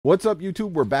What's up,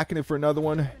 YouTube? We're back in it for another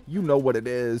one. You know what it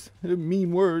is.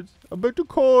 Mean words. I bet the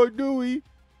card, Dewey.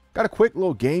 Got a quick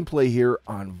little gameplay here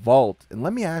on Vault. And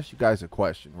let me ask you guys a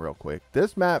question real quick.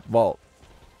 This map, Vault.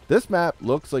 This map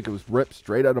looks like it was ripped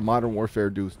straight out of Modern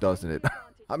Warfare Deuce, doesn't it?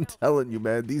 I'm telling you,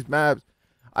 man. These maps,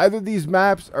 either these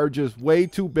maps are just way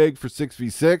too big for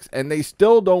 6v6, and they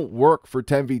still don't work for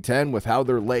 10v10 with how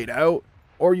they're laid out.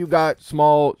 Or you got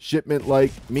small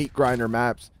shipment-like meat grinder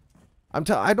maps.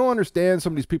 I don't understand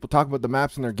some of these people talk about the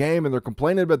maps in their game and they're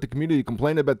complaining about the community,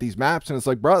 complaining about these maps. And it's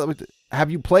like, bro, have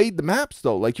you played the maps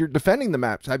though? Like, you're defending the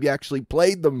maps. Have you actually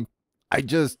played them?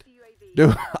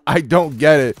 Dude, I don't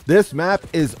get it. This map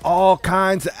is all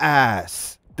kinds of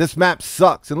ass. This map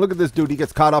sucks. And look at this dude. He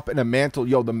gets caught up in a mantle.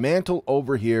 Yo, the mantle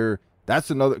over here. That's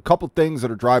another couple things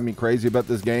that are driving me crazy about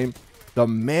this game. The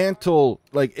mantle,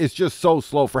 like, it's just so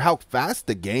slow for how fast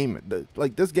the game,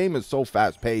 like, this game is so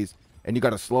fast paced. And you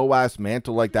got a slow-ass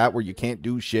mantle like that where you can't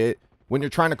do shit. When you're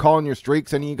trying to call in your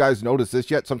streaks, any of you guys notice this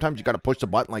yet? Sometimes you got to push the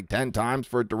button like 10 times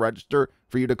for it to register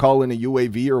for you to call in a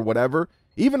UAV or whatever.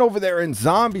 Even over there in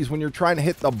zombies, when you're trying to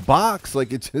hit the box,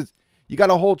 like, it's just, you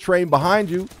got a whole train behind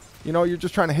you. You know, you're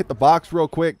just trying to hit the box real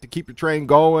quick to keep your train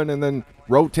going and then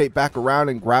rotate back around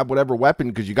and grab whatever weapon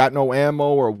because you got no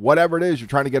ammo or whatever it is. You're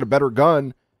trying to get a better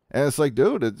gun. And it's like,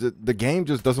 dude, the game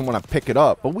just doesn't want to pick it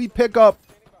up. But we pick up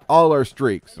all our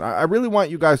streaks. I really want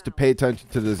you guys to pay attention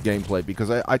to this gameplay because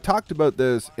I talked about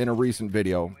this in a recent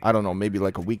video. I don't know, maybe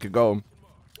like a week ago.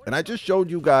 And I just showed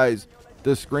you guys the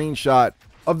screenshot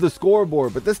of the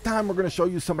scoreboard. But this time we're going to show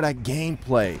you some of that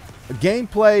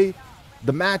gameplay.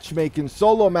 The matchmaking,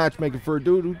 solo matchmaking for a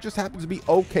dude who just happens to be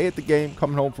okay at the game,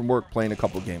 coming home from work, playing a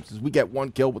couple of games. As we get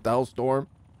one kill with the Hellstorm.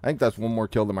 I think that's one more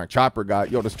kill than my chopper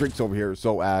got. Yo, the streaks over here are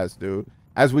so ass, dude.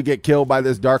 As we get killed by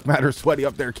this dark matter sweaty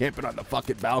up there camping on the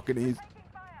fucking balconies.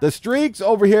 The streaks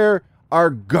over here are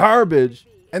garbage,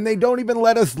 and they don't even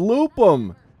let us loop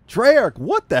them. Treyarch,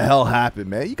 what the hell happened,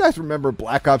 man? You guys remember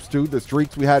Black Ops 2, the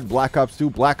streaks we had in Black Ops 2,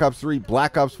 Black Ops 3,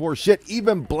 Black Ops 4, shit,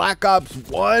 even Black Ops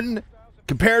 1?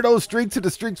 Compare those streaks to the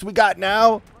streaks we got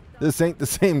now. This ain't the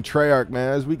same Treyarch,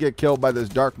 man. As we get killed by this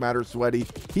dark matter sweaty.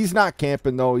 He's not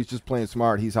camping, though. He's just playing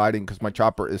smart. He's hiding because my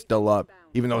chopper is still up.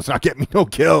 Even though it's not getting me no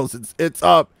kills. It's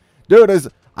up. Dude,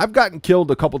 I've gotten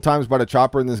killed a couple times by the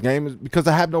chopper in this game because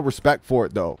I have no respect for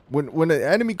it, though. When an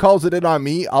enemy calls it in on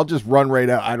me, I'll just run right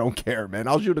out. I don't care, man.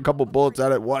 I'll shoot a couple bullets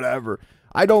at it, whatever.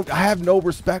 I have no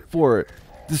respect for it.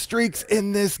 The streaks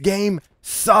in this game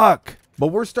suck. But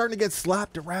we're starting to get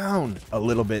slapped around a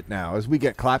little bit now as we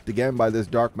get clapped again by this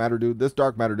dark matter dude. This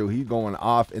dark matter dude, he's going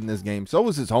off in this game. So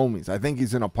is his homies. I think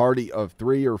he's in a party of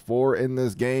 3 or 4 in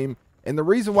this game. And the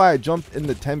reason why I jumped in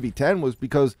the 10v10 was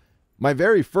because my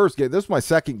very first game, this is my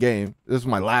second game. This is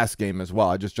my last game as well.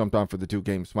 I just jumped on for the 2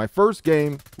 games. My first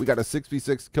game, we got a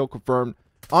 6v6 kill confirmed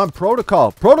on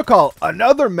Protocol. Protocol,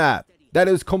 another map that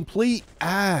is complete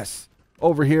ass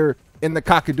over here in the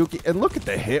Kakaduki. And look at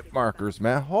the hit markers,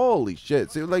 man. Holy shit.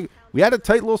 See, like, we had a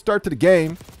tight little start to the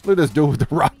game. Look at this dude with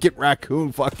the Rocket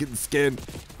Raccoon fucking skin.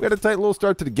 We had a tight little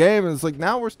start to the game, and it's like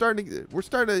now we're starting,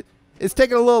 it's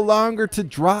taking a little longer to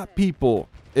drop people.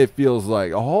 It feels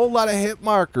like a whole lot of hit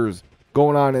markers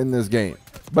going on in this game.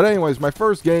 But anyways, my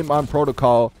first game on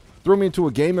Protocol threw me into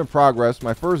a game in progress.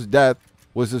 My first death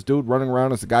was this dude running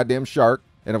around as a goddamn shark.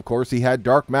 And of course, he had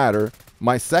dark matter.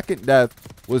 My second death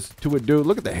was to a dude.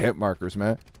 Look at the hit markers,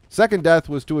 man. Second death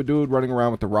was to a dude running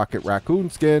around with the Rocket Raccoon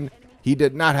skin. He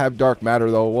did not have dark matter,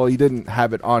 though. Well, he didn't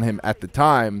have it on him at the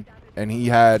time. And he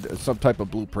had some type of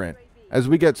blueprint. As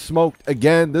we get smoked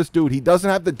again, this dude, he doesn't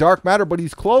have the dark matter, but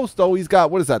he's close, though. He's got,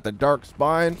 what is that, the dark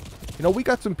spine? You know, we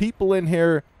got some people in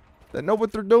here that know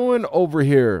what they're doing over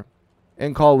here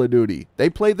in Call of Duty. They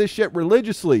play this shit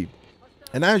religiously.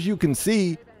 And as you can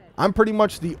see, I'm pretty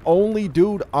much the only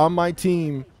dude on my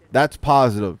team that's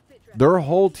positive. Their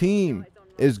whole team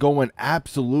is going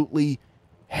absolutely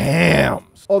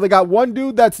hams. Oh, they got one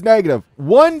dude that's negative.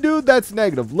 One dude that's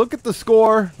negative. Look at the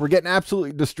score. We're getting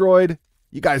absolutely destroyed.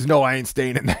 You guys know I ain't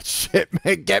staying in that shit,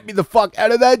 man. Get me the fuck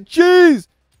out of that. Jeez.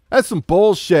 That's some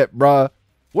bullshit, bruh.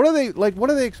 What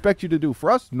do they expect you to do?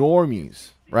 For us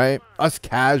normies, right? Us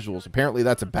casuals. Apparently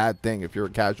that's a bad thing if you're a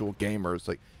casual gamer. It's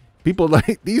like people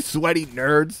like these sweaty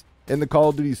nerds in the Call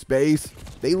of Duty space,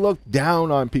 they look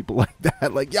down on people like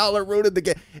that. Like, y'all are rooted the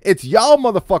game. It's y'all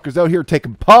motherfuckers out here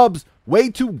taking pubs way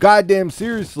too goddamn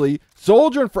seriously,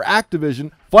 soldiering for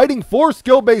Activision, fighting for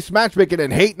skill-based matchmaking,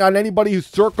 and hating on anybody who's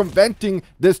circumventing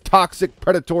this toxic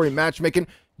predatory matchmaking.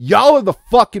 Y'all are the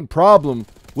fucking problem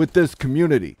with this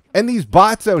community. And these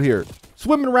bots out here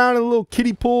swimming around in a little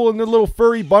kiddie pool in their little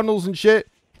furry bundles and shit,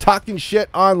 talking shit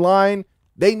online.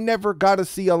 They never got to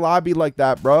see a lobby like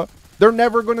that, bro. They're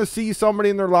never going to see somebody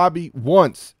in their lobby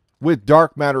once with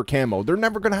dark matter camo. They're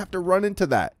never going to have to run into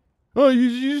that. Oh,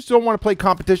 you just don't want to play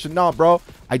competition. No, bro.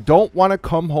 I don't want to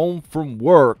come home from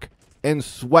work and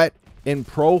sweat in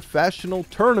professional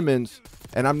tournaments,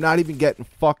 and I'm not even getting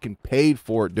fucking paid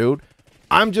for it, dude.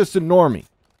 I'm just a normie.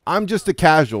 I'm just a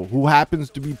casual who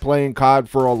happens to be playing COD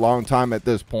for a long time at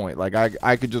this point. Like,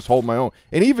 I could just hold my own.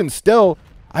 And even still,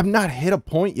 I've not hit a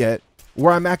point yet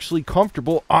where I'm actually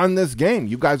comfortable on this game.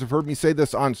 You guys have heard me say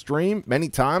this on stream many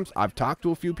times. I've talked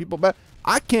to a few people about it.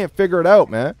 I can't figure it out,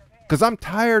 man, because I'm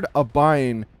tired of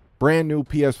buying brand new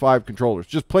PS5 controllers,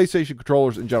 just PlayStation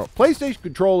controllers in general. PlayStation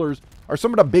controllers are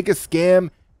some of the biggest scam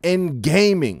in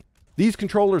gaming. These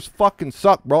controllers fucking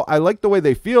suck, bro. I like the way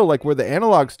they feel, like where the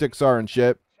analog sticks are and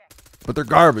shit, but they're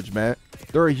garbage, man.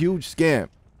 They're a huge scam.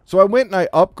 So I went and I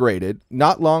upgraded.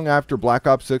 Not long after Black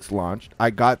Ops 6 launched, I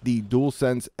got the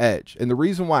DualSense Edge. And the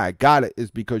reason why I got it is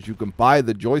because you can buy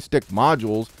the joystick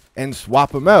modules and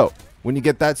swap them out when you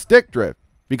get that stick drift.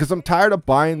 Because I'm tired of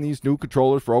buying these new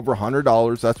controllers for over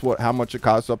 $100. That's how much it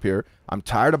costs up here. I'm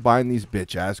tired of buying these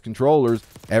bitch-ass controllers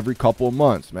every couple of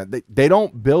months, man. They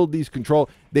don't build these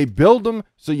controllers. They build them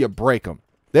so you break them.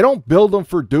 They don't build them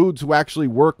for dudes who actually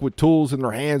work with tools in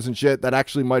their hands and shit that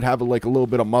actually might have like a little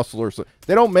bit of muscle or so.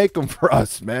 They don't make them for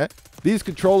us, man. These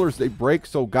controllers, they break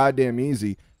so goddamn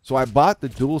easy. So I bought the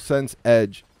DualSense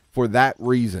Edge for that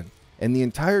reason. And the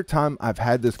entire time I've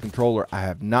had this controller, I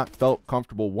have not felt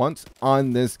comfortable once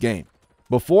on this game.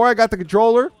 Before I got the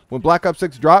controller, when Black Ops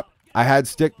 6 dropped, I had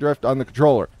stick drift on the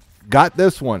controller. Got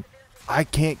this one. I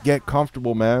can't get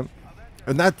comfortable, man.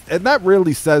 And that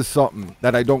really says something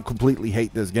that I don't completely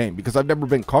hate this game, because I've never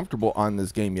been comfortable on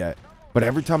this game yet. But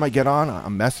every time I get on,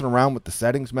 I'm messing around with the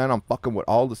settings, man. I'm fucking with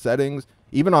all the settings.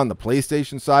 Even on the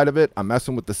PlayStation side of it, I'm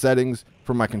messing with the settings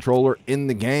for my controller in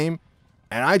the game.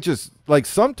 And I just, like,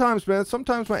 sometimes, man,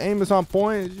 sometimes my aim is on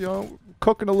point, you know,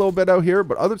 cooking a little bit out here.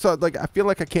 But other times, like, I feel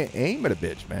like I can't aim at a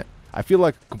bitch, man. I feel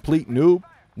like a complete noob.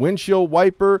 Windshield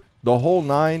wiper, the whole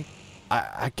nine.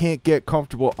 I can't get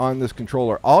comfortable on this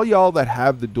controller. All y'all that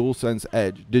have the DualSense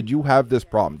Edge, did you have this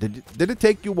problem? Did it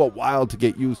take you a while to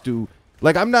get used to?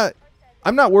 Like, I'm not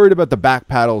worried about the back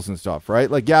paddles and stuff,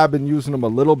 right? Like, yeah, I've been using them a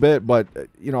little bit, but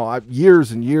you know,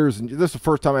 years and years, and this is the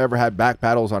first time I ever had back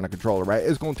paddles on a controller, right?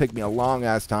 It's gonna take me a long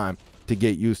ass time to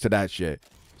get used to that shit.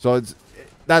 So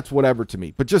that's whatever to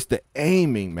me. But just the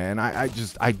aiming, man,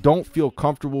 I don't feel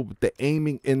comfortable with the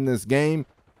aiming in this game.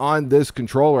 On this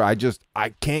controller, I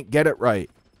can't get it right.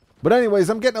 But anyways,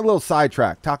 I'm getting a little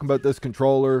sidetracked talking about this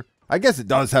controller. I guess it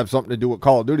does have something to do with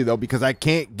Call of Duty though, because I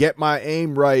can't get my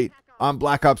aim right on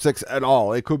Black Ops 6 at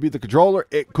all. It could be the controller,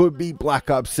 it could be Black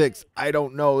Ops 6. I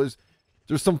don't know.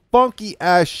 There's some funky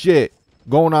ass shit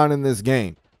going on in this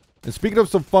game. And speaking of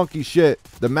some funky shit,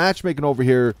 the matchmaking over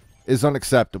here is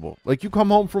unacceptable. Like, you come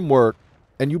home from work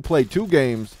and you play 2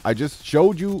 games. I just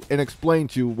showed you and explained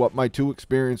to you what my 2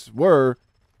 experiences were.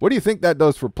 What do you think that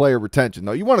does for player retention,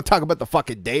 though? You want to talk about the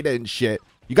fucking data and shit.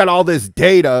 You got all this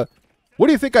data. What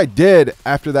do you think I did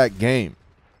after that game?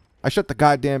 I shut the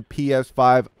goddamn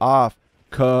PS5 off.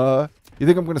 You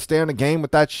think I'm going to stay on the game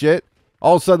with that shit?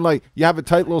 All of a sudden, like, you have a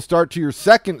tight little start to your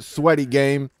second sweaty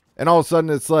game, and all of a sudden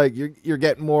it's like you're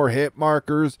getting more hit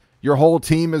markers. Your whole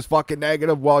team is fucking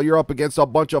negative while you're up against a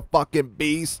bunch of fucking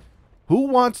beasts. Who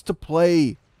wants to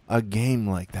play a game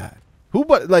like that? Who,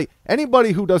 but like,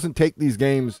 anybody who doesn't take these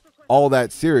games all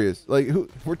that serious, like,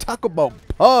 we're talking about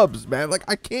pubs, man. Like,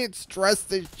 I can't stress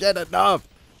this shit enough.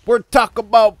 We're talking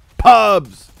about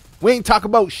pubs. We ain't talking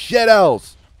about shit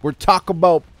else. We're talking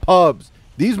about pubs.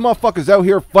 These motherfuckers out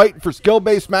here fighting for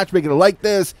skill-based matchmaking like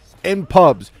this in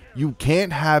pubs. You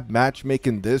can't have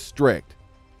matchmaking this strict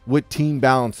with team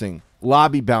balancing,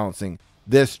 lobby balancing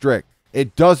this strict.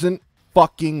 It doesn't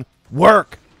fucking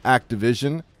work,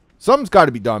 Activision. Something's got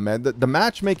to be done, man. The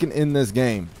matchmaking in this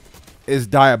game is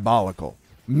diabolical.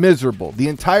 Miserable. The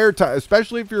entire time,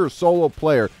 especially if you're a solo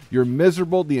player, you're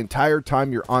miserable the entire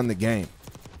time you're on the game.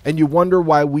 And you wonder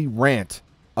why we rant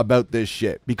about this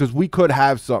shit. Because we could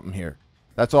have something here.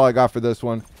 That's all I got for this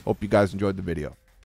one. Hope you guys enjoyed the video.